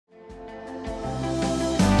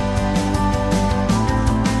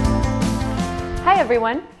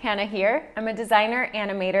everyone, Hannah here. I'm a designer,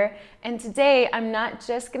 animator, and today I'm not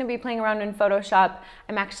just going to be playing around in Photoshop,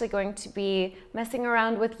 I'm actually going to be messing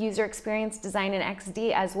around with user experience design in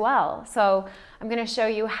XD as well. So I'm going to show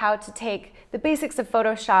you how to take the basics of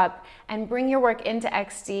Photoshop and bring your work into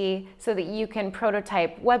XD so that you can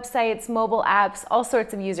prototype websites, mobile apps, all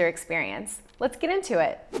sorts of user experience. Let's get into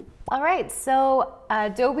it. All right, so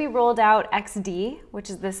Adobe rolled out XD, which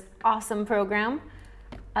is this awesome program,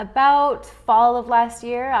 about fall of last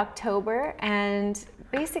year, October, and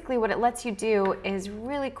basically what it lets you do is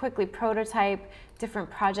really quickly prototype different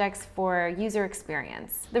projects for user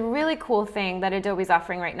experience. The really cool thing that Adobe's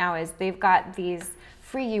offering right now is they've got these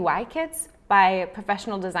free UI kits by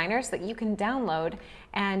professional designers that you can download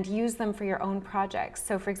and use them for your own projects.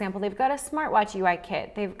 So for example, they've got a smartwatch UI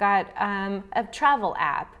kit, they've got a travel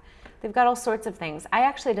app, they've got all sorts of things. I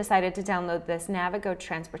actually decided to download this Navigo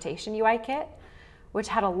transportation UI kit, which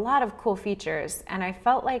had a lot of cool features, and I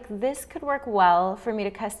felt like this could work well for me to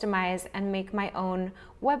customize and make my own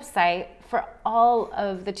website for all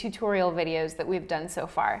of the tutorial videos that we've done so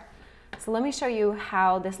far. So let me show you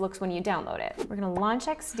how this looks when you download it. We're gonna launch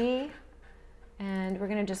XD, and we're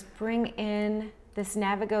gonna just bring in this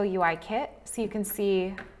Navigo UI kit so you can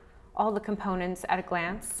see all the components at a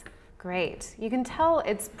glance. Great. You can tell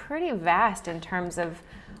it's pretty vast in terms of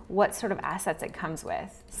what sort of assets it comes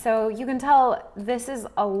with. So you can tell this is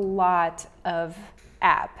a lot of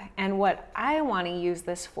app, and what I want to use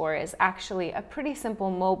this for is actually a pretty simple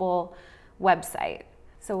mobile website.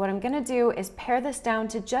 So what I'm going to do is pare this down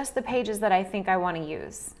to just the pages that I think I want to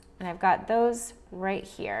use, and I've got those right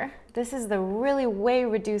here. This is the really way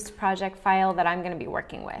reduced project file that I'm going to be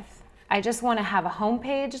working with. I just want to have a home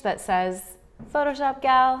page that says Photoshop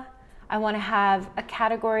Gal. I want to have a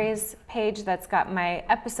categories page that's got my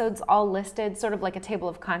episodes all listed, sort of like a table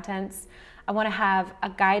of contents. I want to have a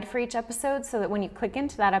guide for each episode so that when you click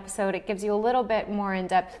into that episode, it gives you a little bit more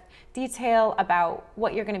in-depth detail about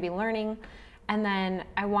what you're going to be learning. And then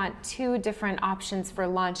I want two different options for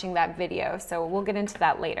launching that video, so we'll get into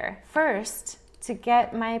that later. First, to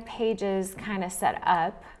get my pages kind of set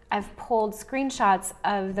up, I've pulled screenshots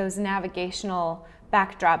of those navigational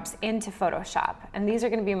backdrops into Photoshop, and these are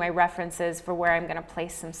going to be my references for where I'm going to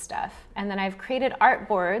place some stuff. And then I've created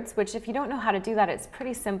artboards, which if you don't know how to do that, it's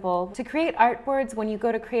pretty simple. To create artboards, when you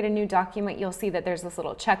go to create a new document, you'll see that there's this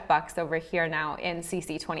little checkbox over here now in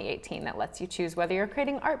CC 2018 that lets you choose whether you're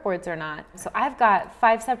creating artboards or not. So I've got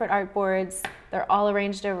 5 separate artboards. They're all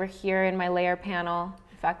arranged over here in my layer panel.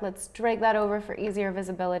 In fact, let's drag that over for easier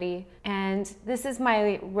visibility. And this is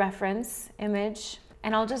my reference image,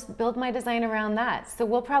 and I'll just build my design around that. So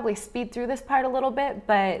we'll probably speed through this part a little bit,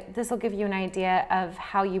 but this will give you an idea of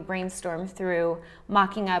how you brainstorm through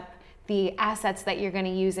mocking up the assets that you're gonna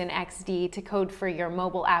use in XD to code for your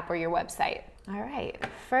mobile app or your website. All right,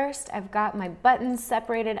 first I've got my buttons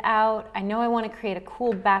separated out. I know I wanna create a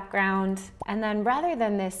cool background. And then rather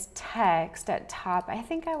than this text at top, I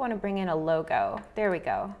think I wanna bring in a logo. There we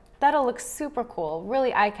go. That'll look super cool,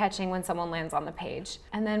 really eye-catching when someone lands on the page.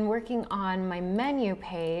 And then working on my menu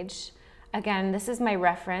page, again, this is my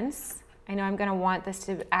reference. I know I'm gonna want this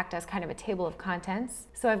to act as kind of a table of contents.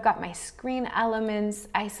 So I've got my screen elements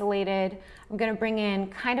isolated. I'm gonna bring in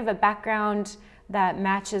kind of a background that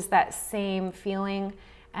matches that same feeling.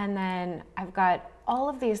 And then I've got all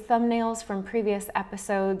of these thumbnails from previous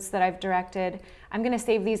episodes that I've directed. I'm gonna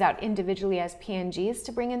save these out individually as PNGs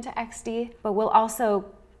to bring into XD, but we'll also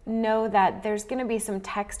know that there's going to be some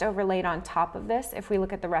text overlaid on top of this. If we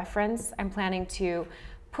look at the reference, I'm planning to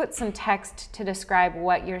put some text to describe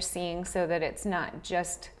what you're seeing so that it's not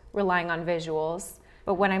just relying on visuals.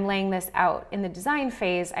 But when I'm laying this out in the design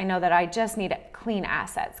phase, I know that I just need clean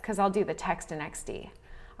assets because I'll do the text in XD.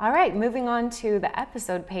 All right, moving on to the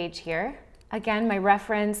episode page here. Again, my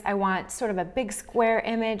reference, I want sort of a big square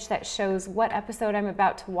image that shows what episode I'm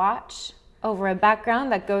about to watch over a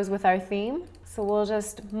background that goes with our theme. So we'll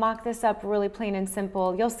just mock this up really plain and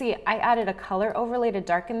simple. You'll see I added a color overlay to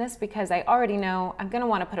darken this because I already know I'm gonna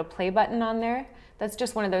wanna put a play button on there. That's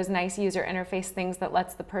just one of those nice user interface things that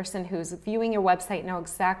lets the person who's viewing your website know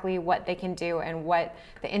exactly what they can do and what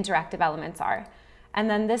the interactive elements are. And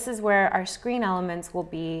then this is where our screen elements will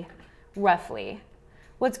be roughly.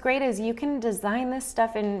 What's great is you can design this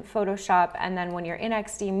stuff in Photoshop, and then when you're in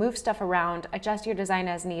XD, move stuff around, adjust your design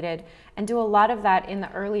as needed, and do a lot of that in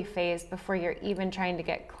the early phase before you're even trying to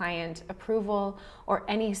get client approval or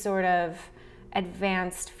any sort of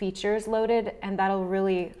advanced features loaded, and that'll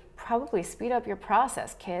really probably speed up your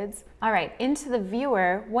process, kids. All right, into the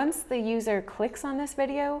viewer, once the user clicks on this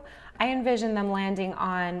video, I envision them landing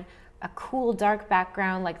on a cool dark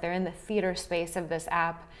background like they're in the theater space of this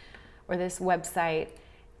app. or this website.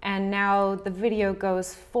 And now the video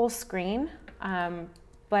goes full screen,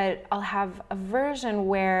 but I'll have a version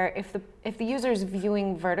where if the user is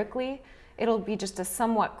viewing vertically, it'll be just a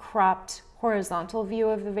somewhat cropped horizontal view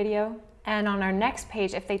of the video. And on our next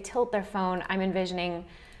page, if they tilt their phone, I'm envisioning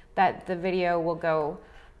that the video will go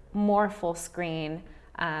more full screen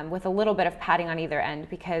with a little bit of padding on either end,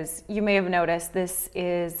 because you may have noticed this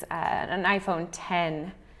is an iPhone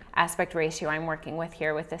 10 aspect ratio I'm working with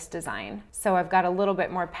here with this design. So I've got a little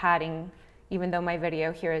bit more padding, even though my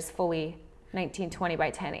video here is fully 1920 by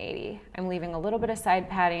 1080. I'm leaving a little bit of side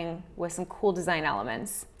padding with some cool design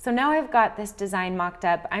elements. So now I've got this design mocked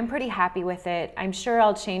up. I'm pretty happy with it. I'm sure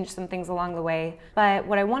I'll change some things along the way, but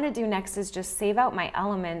what I want to do next is just save out my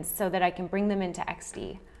elements so that I can bring them into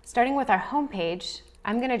XD. Starting with our home page,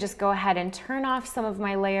 I'm gonna just go ahead and turn off some of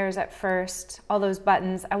my layers at first, all those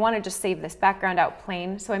buttons. I wanna just save this background out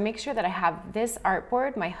plain, so I make sure that I have this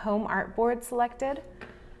artboard, my home artboard selected.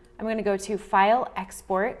 I'm gonna go to File,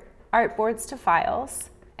 Export, Artboards to Files,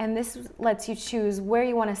 and this lets you choose where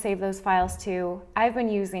you wanna save those files to. I've been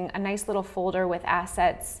using a nice little folder with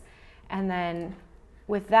assets, and then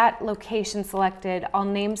with that location selected, I'll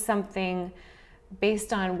name something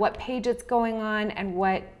based on what page it's going on and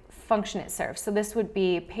what function it serves. So this would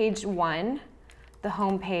be page 1, the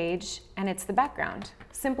home page, and it's the background.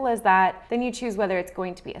 Simple as that. Then you choose whether it's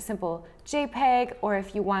going to be a simple JPEG, or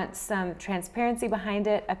if you want some transparency behind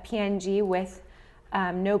it, a PNG with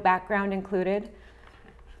no background included.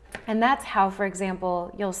 And that's how, for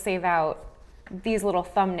example, you'll save out these little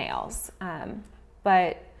thumbnails.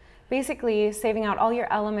 But basically saving out all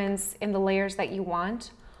your elements in the layers that you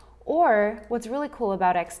want. Or what's really cool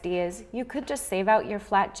about XD is you could just save out your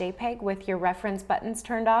flat JPEG with your reference buttons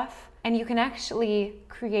turned off, and you can actually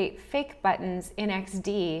create fake buttons in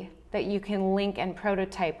XD that you can link and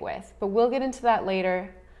prototype with. But we'll get into that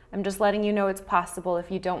later. I'm just letting you know it's possible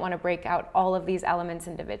if you don't want to break out all of these elements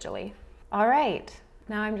individually. All right,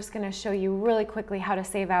 now I'm just going to show you really quickly how to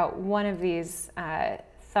save out one of these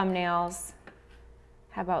thumbnails.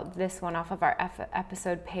 How about this one off of our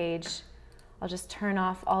episode page? I'll just turn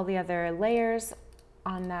off all the other layers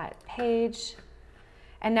on that page.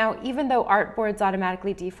 And now, even though artboards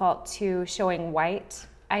automatically default to showing white,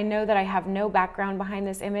 I know that I have no background behind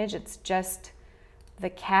this image. It's just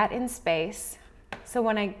the cat in space. So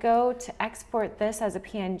when I go to export this as a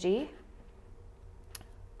PNG,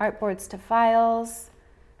 artboards to files,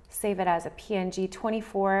 save it as a PNG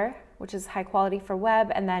 24, which is high quality for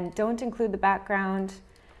web, and then don't include the background.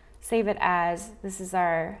 Save it as, this is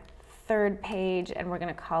our third page, and we're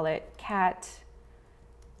going to call it cat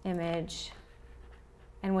image.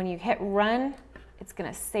 And when you hit run, it's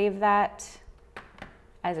going to save that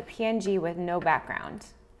as a PNG with no background.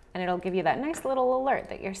 And it'll give you that nice little alert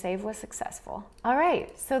that your save was successful. All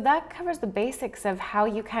right, so that covers the basics of how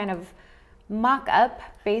you kind of mock up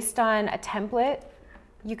based on a template.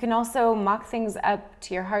 You can also mock things up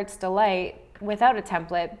to your heart's delight without a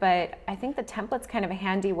template, but I think the template's kind of a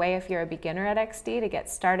handy way if you're a beginner at XD to get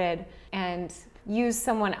started and use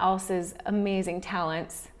someone else's amazing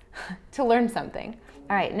talents to learn something.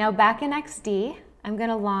 All right, now back in XD, I'm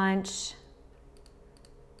gonna launch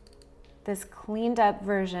this cleaned up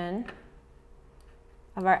version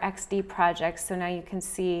of our XD project. So now you can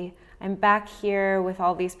see I'm back here with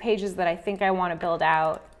all these pages that I think I wanna build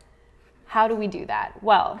out. How do we do that?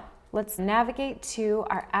 Well, let's navigate to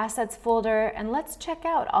our assets folder and let's check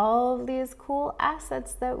out all of these cool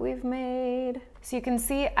assets that we've made. So you can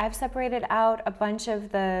see I've separated out a bunch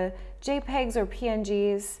of the JPEGs or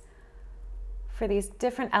PNGs for these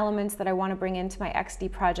different elements that I want to bring into my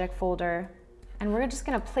XD project folder. And we're just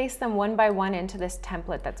going to place them one by one into this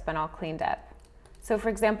template that's been all cleaned up. So for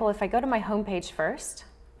example, if I go to my home page first,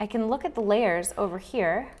 I can look at the layers over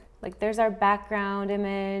here. Like there's our background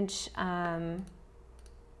image.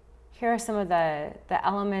 Here are some of the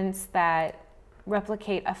elements that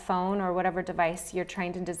replicate a phone or whatever device you're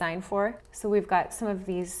trying to design for. So we've got some of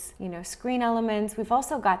these, screen elements. We've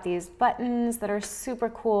also got these buttons that are super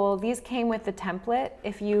cool. These came with the template.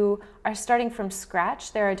 If you are starting from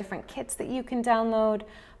scratch, there are different kits that you can download,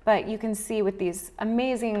 but you can see with these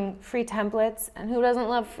amazing free templates, and who doesn't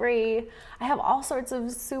love free? I have all sorts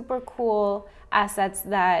of super cool assets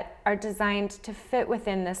that are designed to fit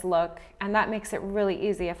within this look, and that makes it really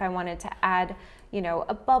easy if I wanted to add,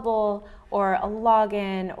 a bubble or a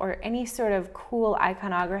login or any sort of cool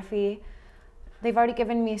iconography. They've already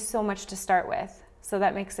given me so much to start with, so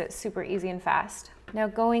that makes it super easy and fast. Now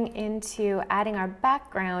going into adding our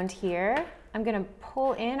background here, I'm gonna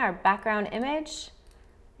pull in our background image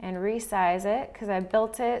and resize it because I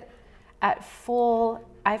built it at full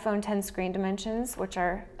iPhone 10 screen dimensions, which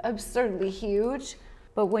are absurdly huge.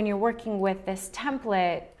 But when you're working with this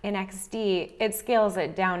template in XD, it scales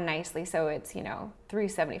it down nicely. So it's,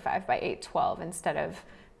 375 by 812 instead of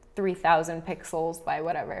 3000 pixels by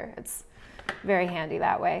whatever. It's very handy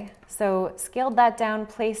that way. So scaled that down,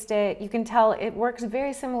 placed it. You can tell it works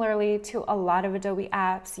very similarly to a lot of Adobe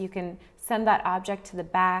apps. You can send that object to the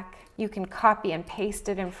back. You can copy and paste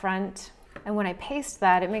it in front. And when I paste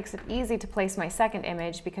that, it makes it easy to place my second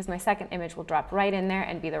image because my second image will drop right in there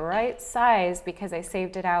and be the right size because I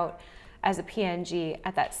saved it out as a PNG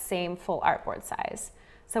at that same full artboard size.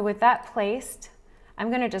 So with that placed, I'm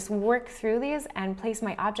gonna just work through these and place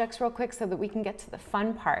my objects real quick so that we can get to the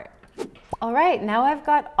fun part. All right, now I've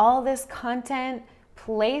got all this content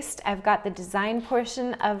placed. I've got the design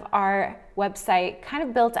portion of our website kind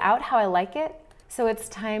of built out how I like it. So it's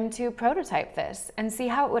time to prototype this and see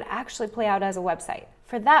how it would actually play out as a website.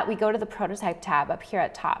 For that, we go to the prototype tab up here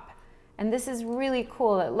at top. And this is really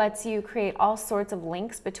cool. It lets you create all sorts of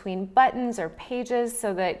links between buttons or pages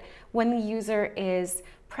so that when the user is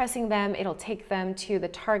pressing them, it'll take them to the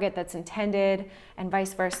target that's intended and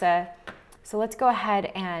vice versa. So let's go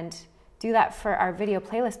ahead and do that for our video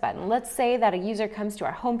playlist button. Let's say that a user comes to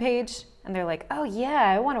our homepage and they're like, oh yeah,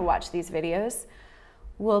 I want to watch these videos.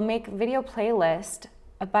 We'll make video playlist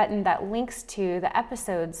a button that links to the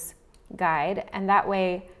episodes guide, and that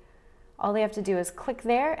way all they have to do is click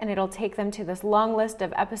there and it'll take them to this long list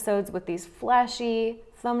of episodes with these flashy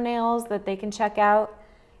thumbnails that they can check out.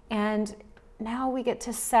 And now we get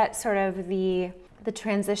to set sort of the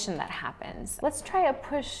transition that happens. Let's try a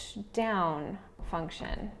push down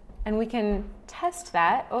function, and we can test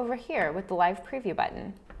that over here with the live preview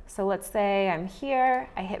button. So let's say I'm here,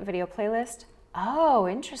 I hit video playlist. Oh,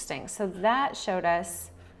 interesting. So that showed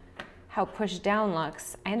us how push down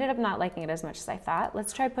looks. I ended up not liking it as much as I thought.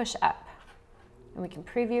 Let's try push up. And we can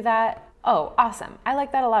preview that. Oh, awesome. I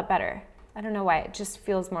like that a lot better. I don't know why, it just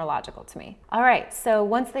feels more logical to me. All right, so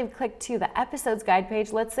once they've clicked to the episodes guide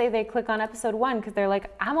page, let's say they click on episode 1 because they're like,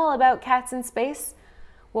 I'm all about cats in space.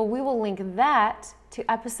 Well, we will link that to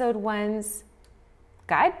episode 1's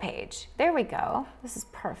guide page. There we go. This is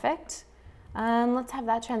perfect. Let's have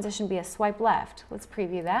that transition be a swipe left. Let's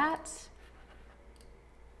preview that.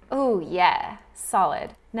 Oh yeah,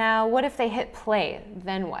 solid. Now, what if they hit play?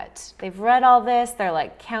 Then what? They've read all this, they're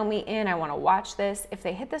like, count me in, I wanna watch this. If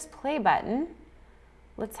they hit this play button,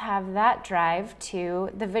 let's have that drive to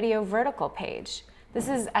the video vertical page. This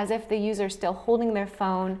is as if the user's still holding their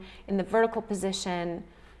phone in the vertical position,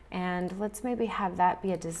 and let's maybe have that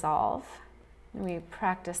be a dissolve. Let me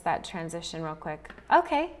practice that transition real quick.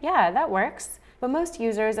 Okay, yeah, that works. But most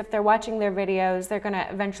users, if they're watching their videos, they're gonna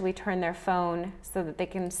eventually turn their phone so that they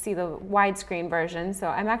can see the widescreen version. So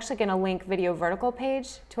I'm actually gonna link video vertical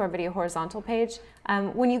page to our video horizontal page.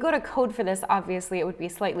 When you go to code for this, obviously it would be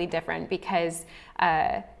slightly different because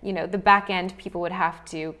the back end people would have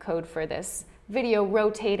to code for this video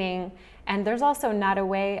rotating. And there's also not a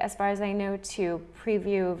way, as far as I know, to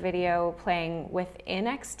preview video playing within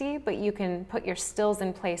XD, but you can put your stills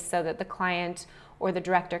in place so that the client or the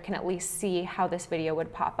director can at least see how this video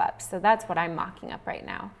would pop up. So that's what I'm mocking up right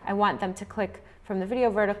now. I want them to click from the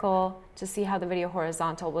video vertical to see how the video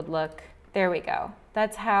horizontal would look. There we go.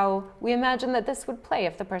 That's how we imagine that this would play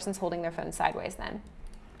if the person's holding their phone sideways then.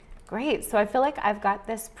 Great, so I feel like I've got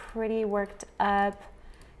this pretty worked up.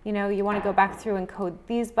 You know, you want to go back through and code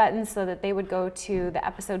these buttons so that they would go to the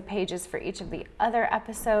episode pages for each of the other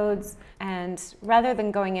episodes. And rather than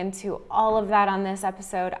going into all of that on this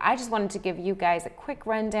episode, I just wanted to give you guys a quick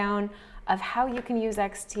rundown of how you can use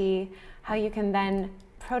XD, how you can then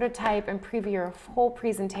prototype and preview your whole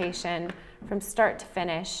presentation from start to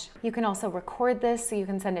finish. You can also record this so you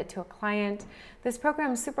can send it to a client. This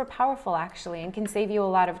program is super powerful actually and can save you a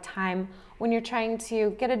lot of time when you're trying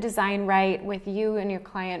to get a design right with you and your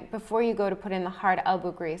client before you go to put in the hard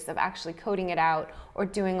elbow grease of actually coding it out or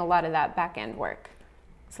doing a lot of that back end work.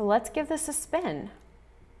 So let's give this a spin.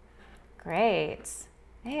 Great.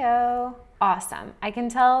 Heyo. Awesome. I can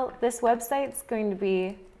tell this website's going to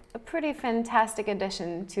be a pretty fantastic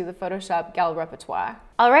addition to the Photoshop gal repertoire.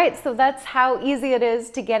 All right, so that's how easy it is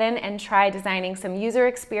to get in and try designing some user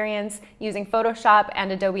experience using Photoshop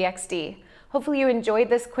and Adobe XD. Hopefully you enjoyed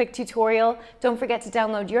this quick tutorial. Don't forget to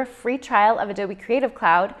download your free trial of Adobe Creative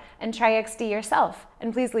Cloud and try XD yourself.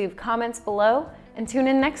 And please leave comments below and tune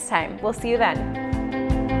in next time. We'll see you then.